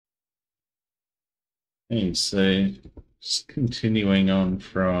Okay, so just continuing on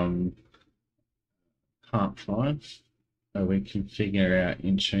from part 5, where we configure our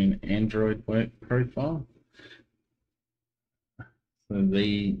Intune Android work profile. So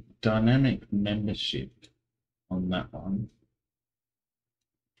the dynamic membership on that one,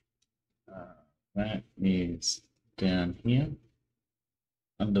 that is down here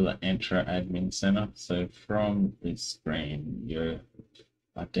under the Entra Admin Center. So from this screen, your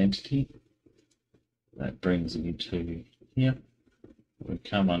identity, that brings you to here. We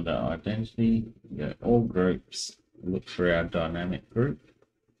come under identity, go all groups, look for our dynamic group.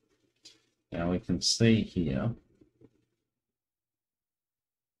 Now we can see here,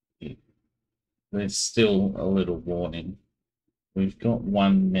 there's still a little warning. We've got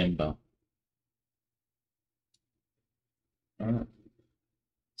one member. All right.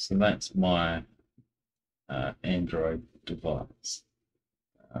 So that's my Android device.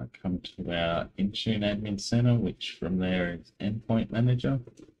 Come to our Intune Admin Center, which from there is Endpoint Manager.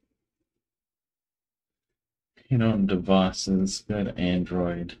 Hit on Devices, go to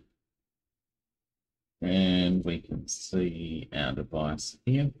Android, and we can see our device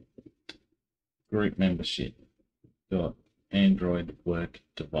here. Group membership, got Android work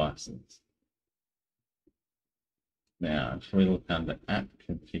devices. Now, if we look under app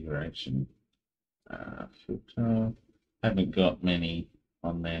configuration, filter, haven't got many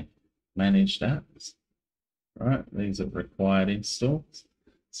on there. Managed apps, right? These are required installs.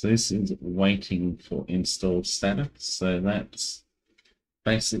 So this is waiting for install status. So that's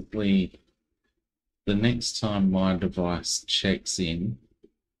basically the next time my device checks in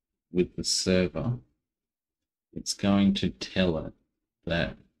with the server, it's going to tell it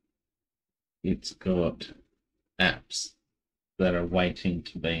that it's got apps that are waiting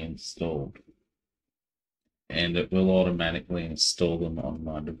to be installed, and it will automatically install them on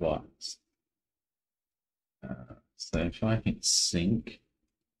my device. So if I hit sync,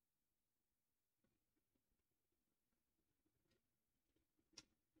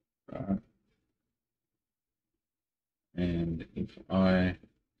 right, and if I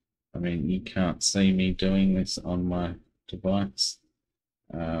mean, you can't see me doing this on my device.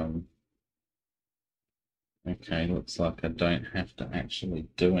 Okay, looks like I don't have to actually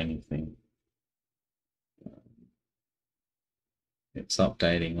do anything. It's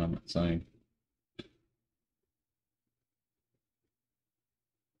updating on its own.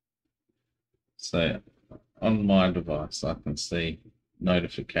 So on my device, I can see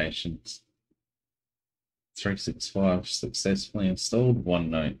notifications. 365 successfully installed,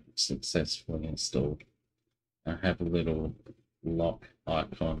 OneNote successfully installed. I have a little lock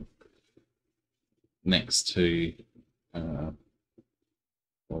icon next to,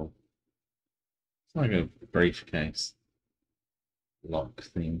 well, it's like a briefcase lock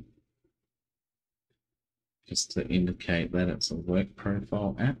thing, just to indicate that it's a work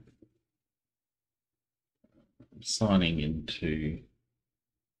profile app. I'm signing into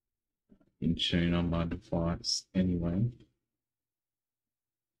Intune on my device anyway.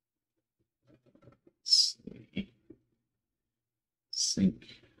 Let's see. Sync.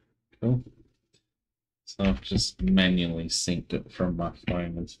 Cool. So I've just manually synced it from my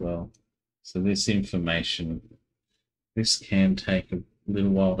phone as well. So this information, this can take a little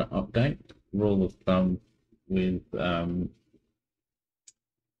while to update. Rule of thumb with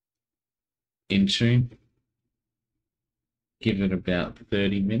Intune, give it about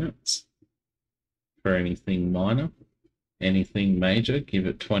 30 minutes for anything minor. Anything major, give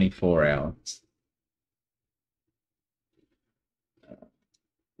it 24 hours.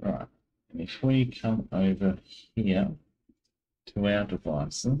 Right, and if we come over here to our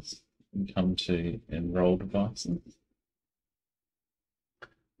devices and come to Enroll devices,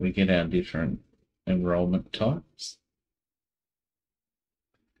 we get our different enrollment types.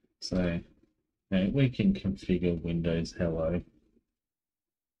 So we can configure Windows Hello.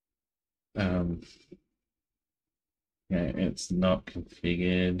 It's not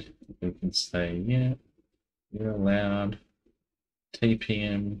configured. We can say, yeah, you're allowed.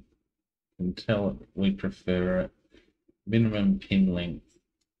 TPM, and tell it we prefer it. Minimum pin length,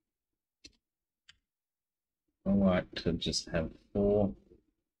 I like to just have 4.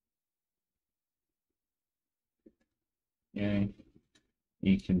 Yeah,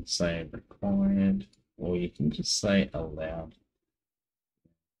 you can say required, or you can just say allowed.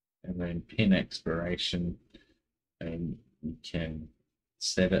 And then pin expiration, and you can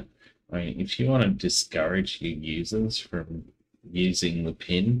set it. I mean, if you want to discourage your users from using the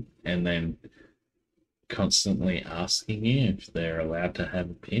pin and then constantly asking you if they're allowed to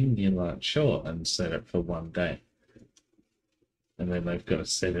have a pin, you're like, sure, and set it for 1 day. And then they've got to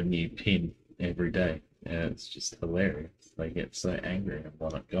set a new pin every day. Yeah, it's just hilarious. They get so angry and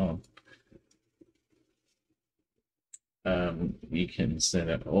want it gone. You can set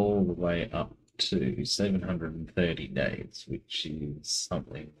it all the way up to 730 days, which is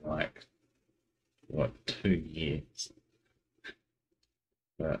something like, what, 2 years.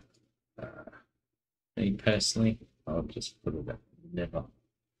 But me personally, I'll just put it at never.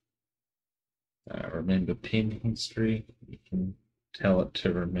 Remember pin history. You can tell it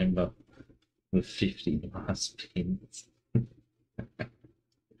to remember the 50 last pins.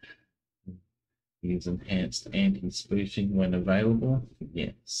 Use enhanced anti-spoofing when available.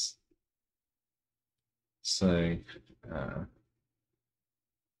 Yes. So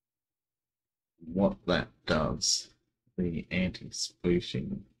what that does, the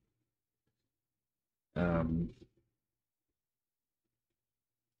anti-spoofing,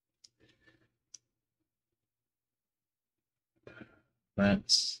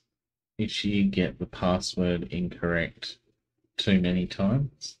 that's if you get the password incorrect too many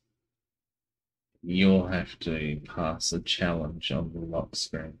times, you'll have to pass a challenge on the lock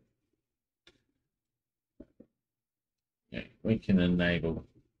screen. Yeah, we can enable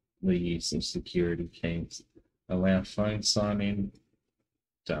the use of security keys. Allow phone sign in.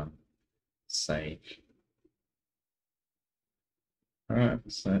 Done. Save. Alright,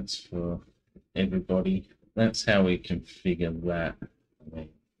 so that's for everybody. That's how we configure that. I mean,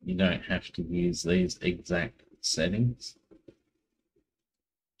 you don't have to use these exact settings.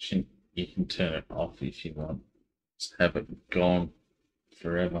 You can turn it off if you want. Just have it gone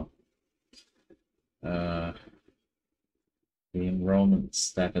forever. The enrollment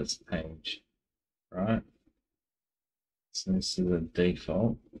status page, right? So this is the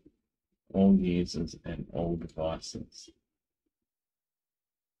default, all users and all devices.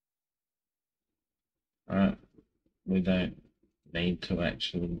 Alright, we don't need to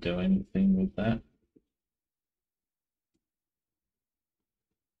actually do anything with that.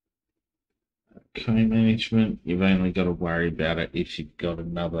 Co-management, you've only got to worry about it if you've got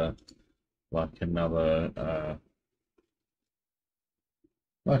another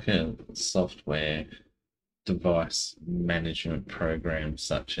like a software device management program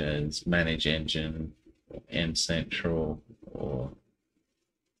such as Manage Engine or N-Central or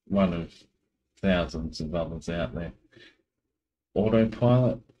one of thousands of others out there.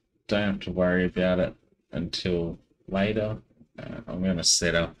 Autopilot, don't have to worry about it until later. I'm going to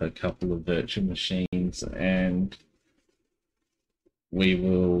set up a couple of virtual machines and we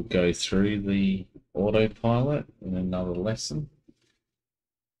will go through the autopilot in another lesson.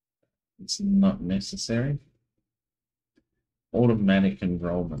 It's not necessary. Automatic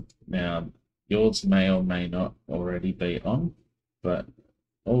enrollment. Now, yours may or may not already be on, but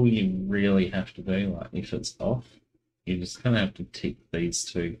all you really have to do, like if it's off, you're just going to have to tick these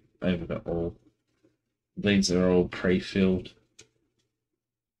two over to all. These are all pre-filled.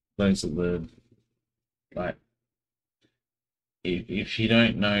 Those are the, like, if you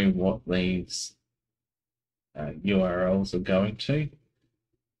don't know what these URLs are going to,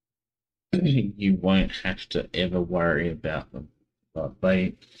 you won't have to ever worry about them.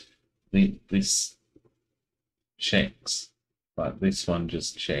 But this checks, like this one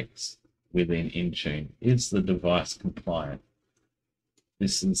just checks within Intune. Is the device compliant?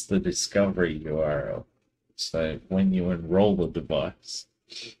 This is the discovery URL. So when you enroll the device,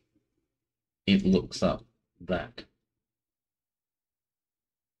 it looks up that.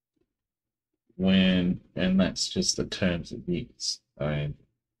 And that's just the terms of use. I mean,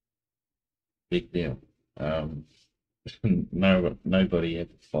 big deal. Nobody ever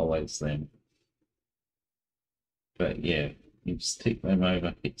follows them. But yeah, you just tick them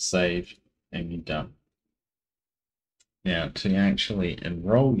over, hit save, and you're done. Now, to actually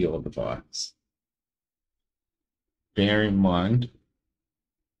enroll your device, bear in mind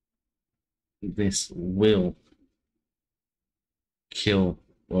this will kill,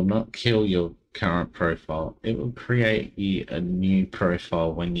 well, not kill your current profile. It will create you a new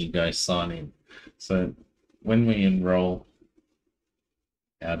profile when you go sign in. So when we enroll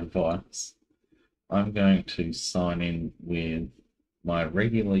our device, I'm going to sign in with my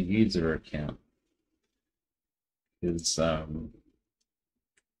regular user account because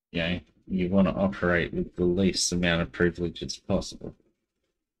you want to operate with the least amount of privileges possible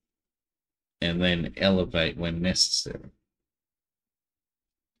and then elevate when necessary.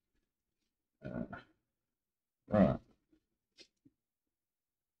 Right.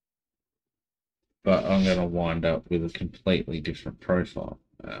 But I'm going to wind up with a completely different profile.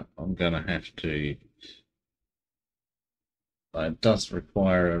 I'm going to have to... it does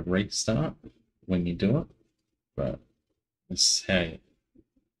require a restart when you do it, but this is how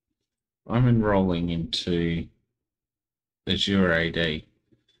I'm enrolling into Azure AD.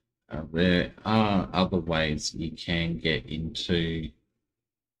 There are other ways you can get into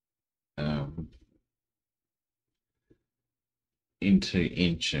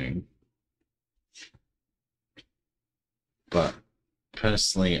Intune, but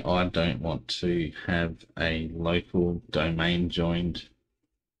personally, I don't want to have a local domain joined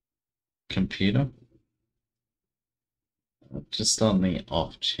computer, just on the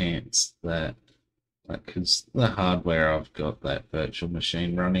off chance that, because the hardware I've got that virtual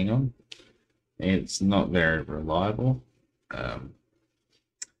machine running on, it's not very reliable.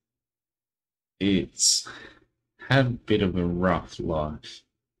 It's had a bit of a rough life.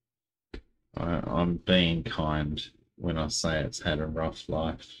 I'm being kind when I say it's had a rough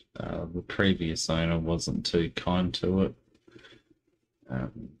life. The previous owner wasn't too kind to it.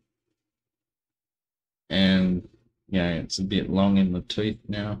 And yeah, it's a bit long in the tooth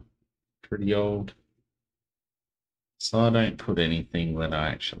now, pretty old. So I don't put anything that I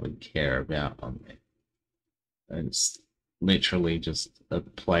actually care about on there. It's literally just a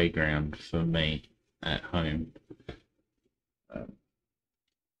playground for me at home.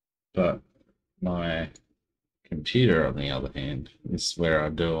 But my computer, on the other hand, is where I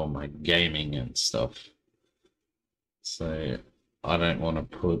do all my gaming and stuff. So I don't want to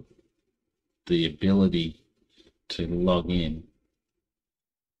put the ability to log in.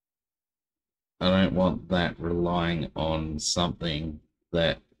 I don't want that relying on something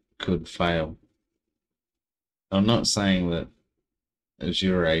that could fail. I'm not saying that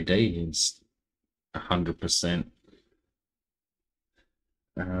Azure AD is 100%.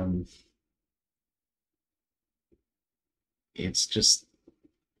 It's just,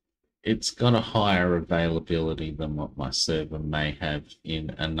 it's got a higher availability than what my server may have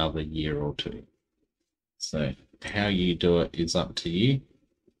in another year or two. So how you do it is up to you.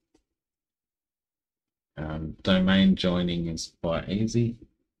 Domain joining is quite easy.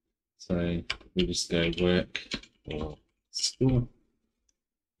 So we just go work or school,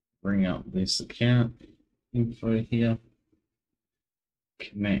 bring up this account info here,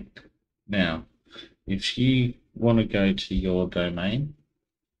 connect. Now, if you want to go to your domain,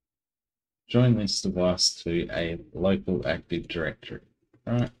 join this device to a local Active Directory,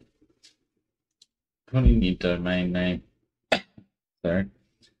 right? Put in your domain name, sorry,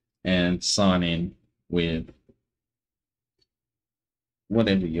 and sign in with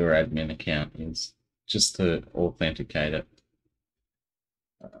whatever your admin account is, just to authenticate it.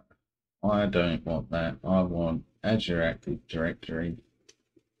 I don't want that. I want Azure Active Directory.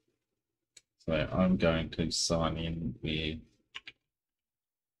 So I'm going to sign in with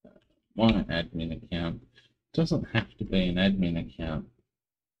my admin account. It doesn't have to be an admin account.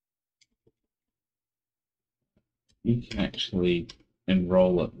 You can actually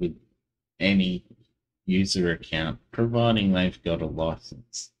enroll it with any user account, providing they've got a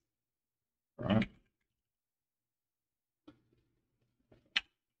license, right?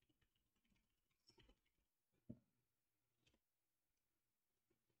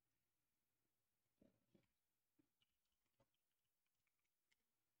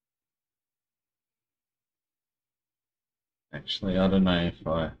 Actually, I don't know if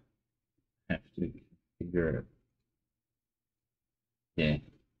I have to configure it. Yeah,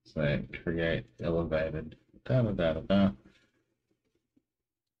 so create elevated,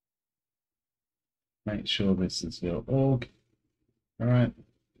 Make sure this is your org. All right.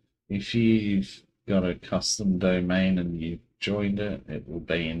 If you've got a custom domain and you've joined it, it will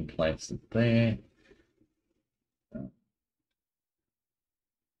be in place there.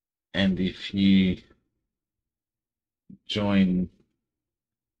 And if you join,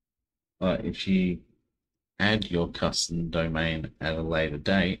 if you add your custom domain at a later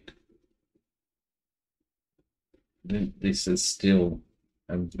date, then this is still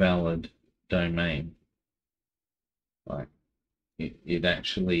a valid domain. Like, it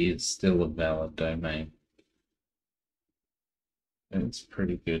actually is still a valid domain. And it's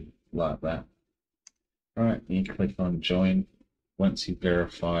pretty good like that. All right, you click on join once you've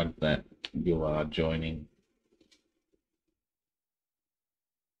verified that you are joining.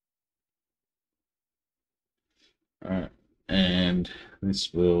 All right, and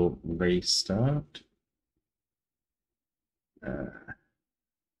this will restart.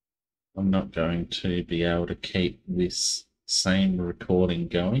 I'm not going to be able to keep this same recording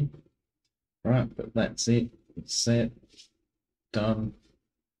going. Right, but that's it. It's set. Done.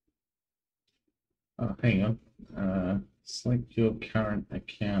 Oh, hang on. Select your current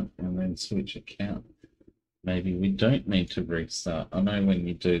account and then switch account. Maybe we don't need to restart. I know when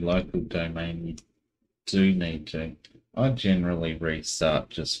you do local domain, you do need to. I generally restart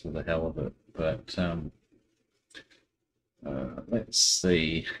just for the hell of it, but let's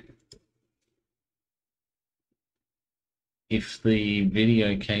see. If the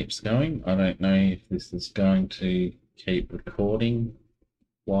video keeps going, I don't know if this is going to keep recording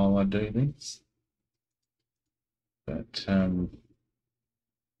while I do this, but I'm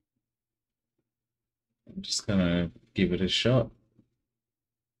just going to give it a shot.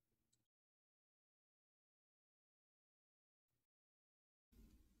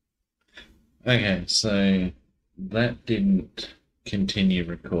 Okay, so that didn't continue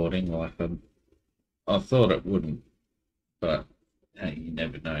recording like I thought it wouldn't, but hey, you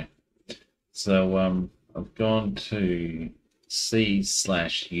never know. So I've gone to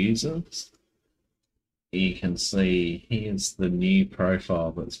C/users. You can see here's the new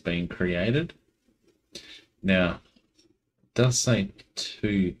profile that's been created. Now, it does say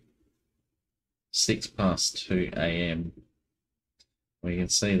 6:02 a.m. We can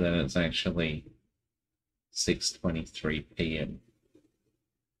see that it's actually 6:23 p.m.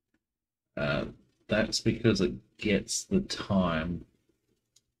 That's because it gets the time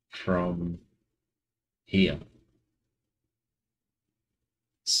from here.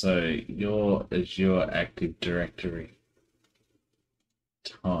 So your Azure Active Directory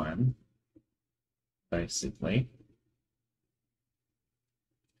time, basically,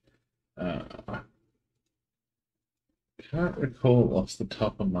 I can't recall off the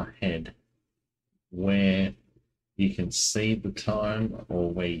top of my head where you can see the time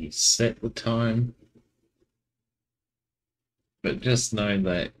or where you set the time, but just know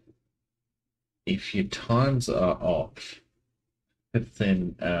that if your times are off,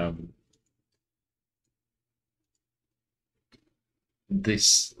 then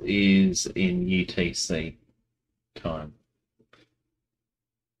this is in UTC time.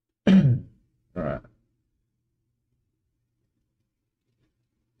 Right.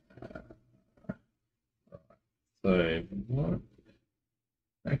 So what?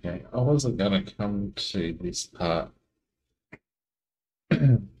 Okay, I wasn't going to come to this part,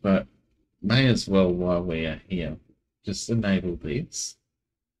 but may as well while we are here. Just enable this.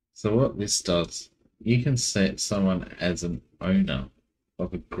 So what this does, you can set someone as an owner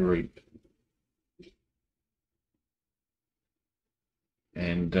of a group,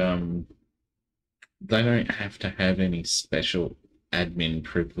 and they don't have to have any special admin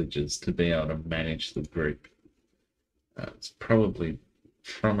privileges to be able to manage the group. It's probably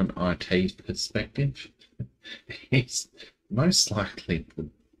from an IT perspective, it's most likely the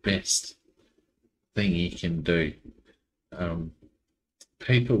best thing you can do.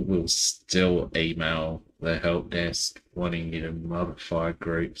 People will still email the help desk wanting you to modify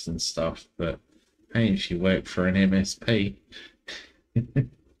groups and stuff, but hey, if you work for an MSP,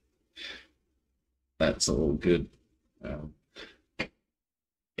 that's all good.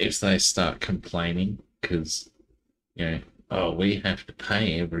 If they start complaining because, oh, we have to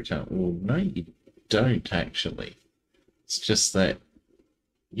pay every time. Well, no, you don't actually. It's just that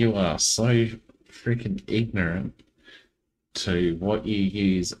you are so freaking ignorant to what you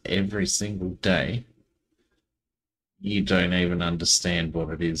use every single day, you don't even understand what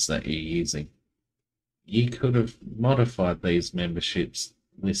it is that you're using. You could have modified these memberships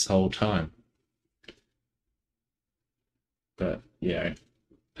this whole time. But,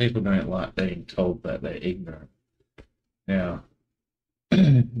 people don't like being told that they're ignorant. Now,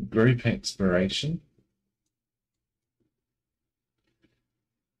 group expiration.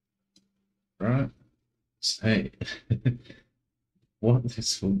 Right? So, what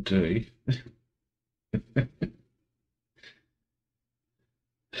this will do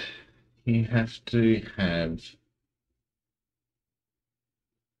you have to have,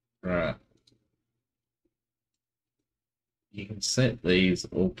 right, you can set these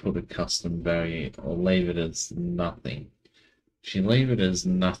or put a custom value or leave it as nothing. If you leave it as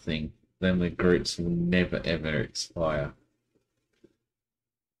nothing, then the groups will never ever expire.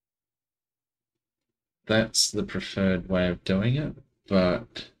 That's the preferred way of doing it,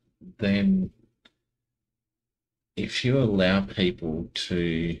 but then if you allow people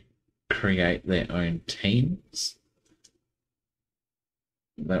to create their own teams,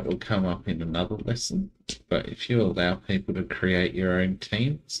 that will come up in another lesson. But if you allow people to create your own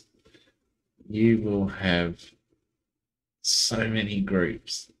teams, you will have so many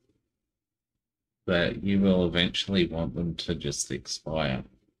groups that you will eventually want them to just expire.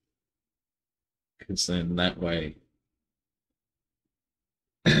 Because then that way,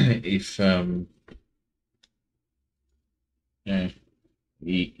 if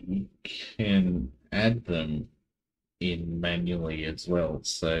you can add them in manually as well.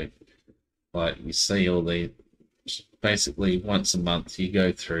 So like you see all basically once a month you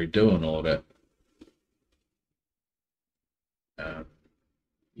go through, do an audit.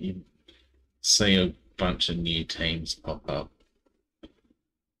 You see a bunch of new teams pop up,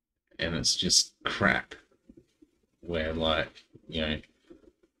 and it's just crap. Where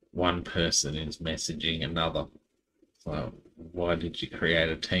one person is messaging another. So why did you create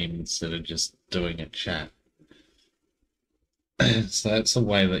a team instead of just doing a chat? So that's a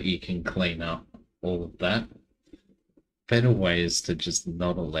way that you can clean up all of that. Better way is to just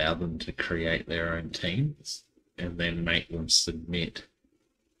not allow them to create their own teams and then make them submit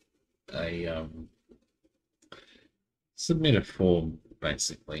a form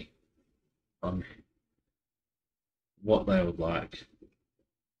basically on what they would like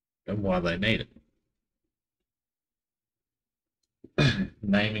and why they need it.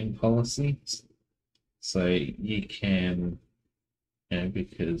 Naming policies. So you can,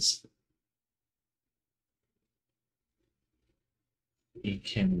 because you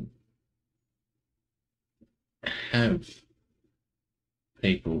can have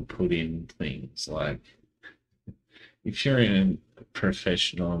people put in things like, if you're in a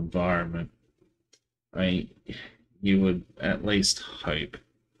professional environment, you would at least hope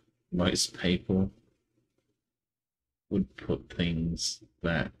most people would put things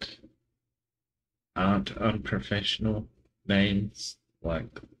that aren't unprofessional names,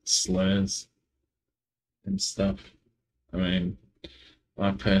 like slurs and stuff. I mean,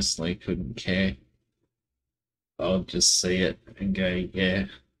 I personally couldn't care. I'll just see it and go, yeah,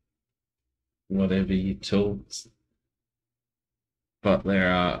 whatever you tools. But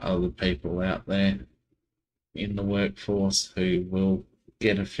there are other people out there in the workforce who will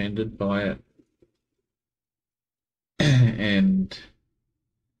get offended by it. And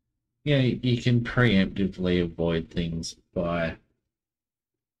you can preemptively avoid things by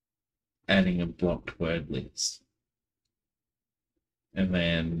adding a blocked word list. And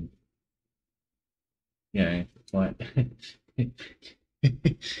then, like,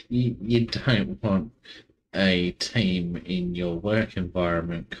 you don't want a team in your work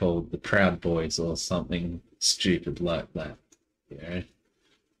environment called the Proud Boys or something stupid like that.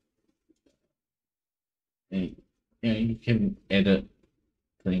 You can edit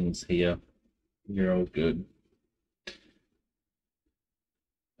things here. You're all good.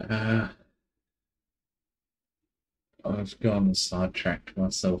 I've gone and sidetracked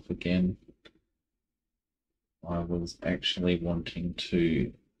myself again. I was actually wanting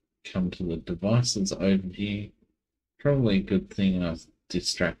to come to the devices overview. Probably a good thing I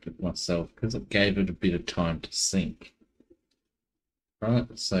distracted myself because it gave it a bit of time to sync. Right,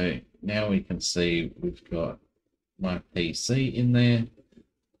 so now we can see we've got my PC in there.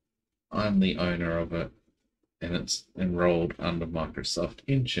 I'm the owner of it, and it's enrolled under Microsoft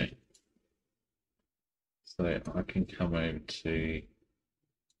Intune. So I can come over to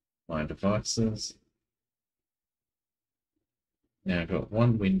my devices. Now I've got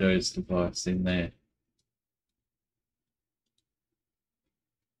one Windows device in there.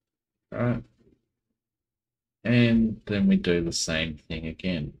 Right. And then we do the same thing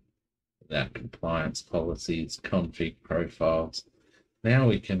again. That compliance policies, config profiles. Now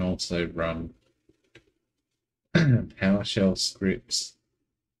we can also run PowerShell scripts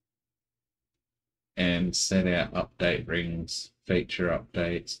and set out update rings, feature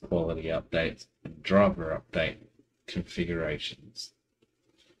updates, quality updates, and driver update configurations.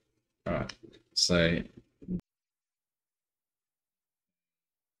 All right, so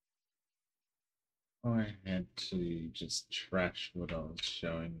I had to just trash what I was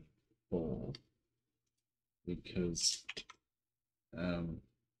showing before because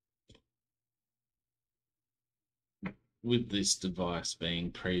with this device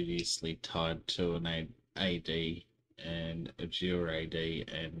being previously tied to an AD and Azure AD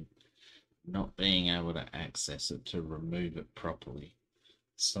and not being able to access it to remove it properly,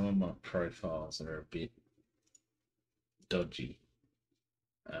 some of my profiles are a bit dodgy.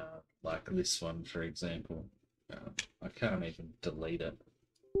 Like this one, for example. I can't even delete it.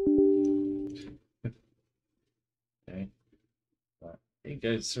 Okay, but it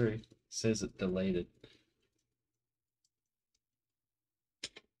goes through, says it deleted.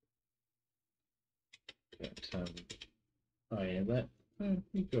 But, oh yeah, that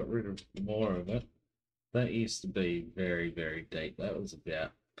you got rid of more of it. That used to be very, very deep. That was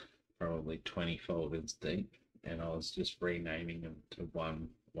about probably 20 folders deep, and I was just renaming them to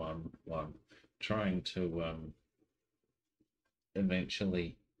 111, trying to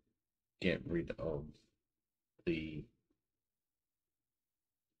eventually get rid of the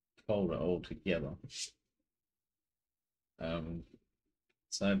folder altogether.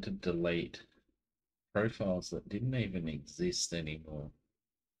 So I had to delete profiles that didn't even exist anymore.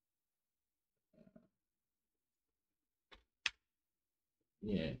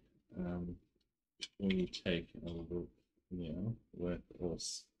 Yeah, we take a look, work or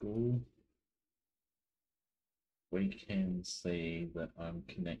school. We can see that I'm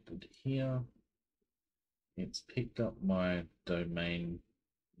connected here. It's picked up my domain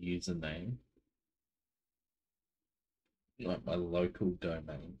username, like my local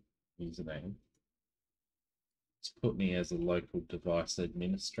domain username. It's put me as a local device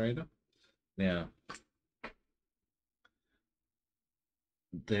administrator. Now,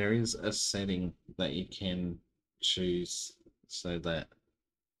 there is a setting that you can choose so that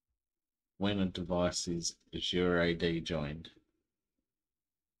when a device is Azure AD joined,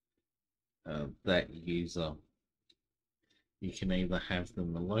 that user, you can either have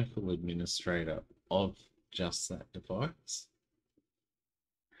them a local administrator of just that device.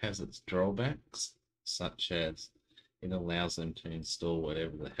 Has its drawbacks, such as it allows them to install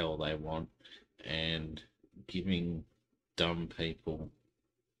whatever the hell they want, and giving dumb people,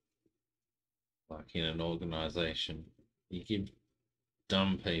 like in an organization, you give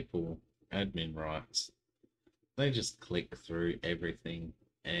dumb people admin rights, they just click through everything,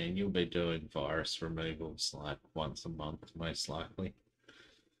 and you'll be doing virus removals like once a month, most likely.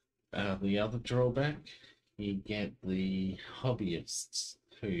 The other drawback, you get the hobbyists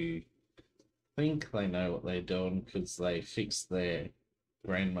who think they know what they're doing because they fixed their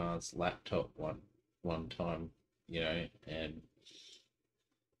grandma's laptop one time, and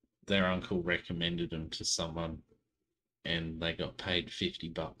their uncle recommended them to someone, and they got paid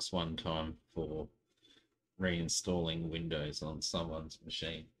 $50 one time for reinstalling Windows on someone's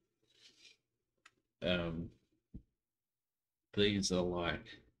machine. These are like,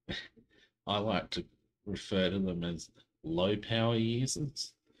 I like to refer to them as low power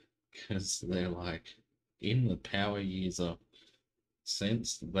users, because they're like, in the power user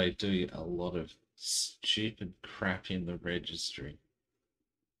sense, they do a lot of stupid crap in the registry,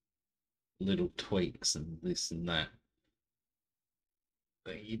 little tweaks and this and that.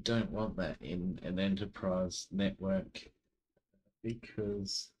 But you don't want that in an enterprise network,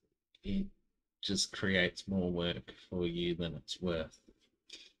 because it just creates more work for you than it's worth.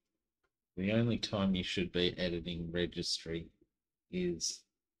 The only time you should be editing registry is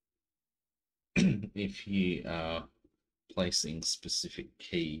if you are placing specific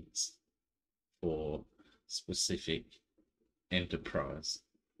keys for specific enterprise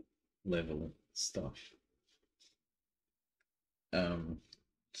level stuff.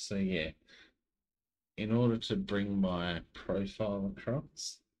 So yeah, in order to bring my profile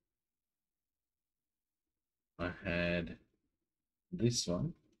across, I had this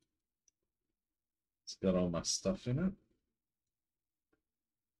one. It's got all my stuff in it.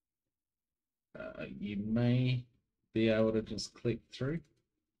 You may be able to just click through.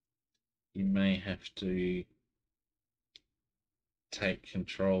 You may have to take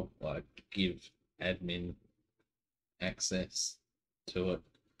control, like give admin access to it,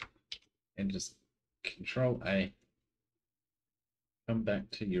 and just Control A, come back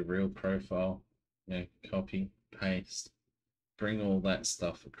to your real profile, copy, paste, bring all that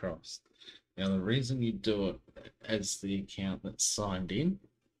stuff across. Now, the reason you do it as the account that's signed in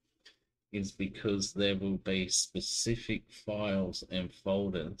is because there will be specific files and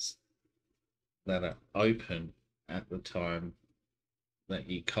folders that are open at the time that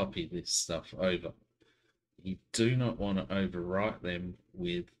you copy this stuff over. You do not want to overwrite them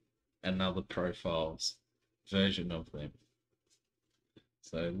with another profile's version of them.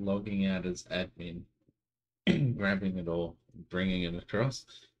 So logging out as admin, grabbing it all, bringing it across,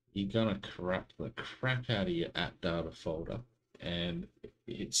 you're going to corrupt the crap out of your app data folder, and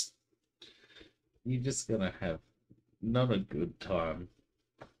you're just going to have not a good time.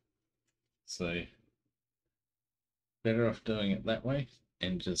 So better off doing it that way,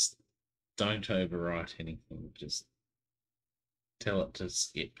 and just don't overwrite anything. Just tell it to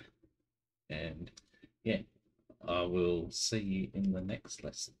skip. And yeah, I will see you in the next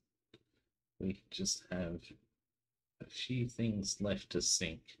lesson. We just have a few things left to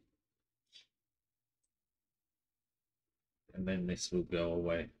sync, and then this will go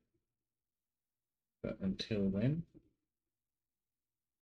away. But until then,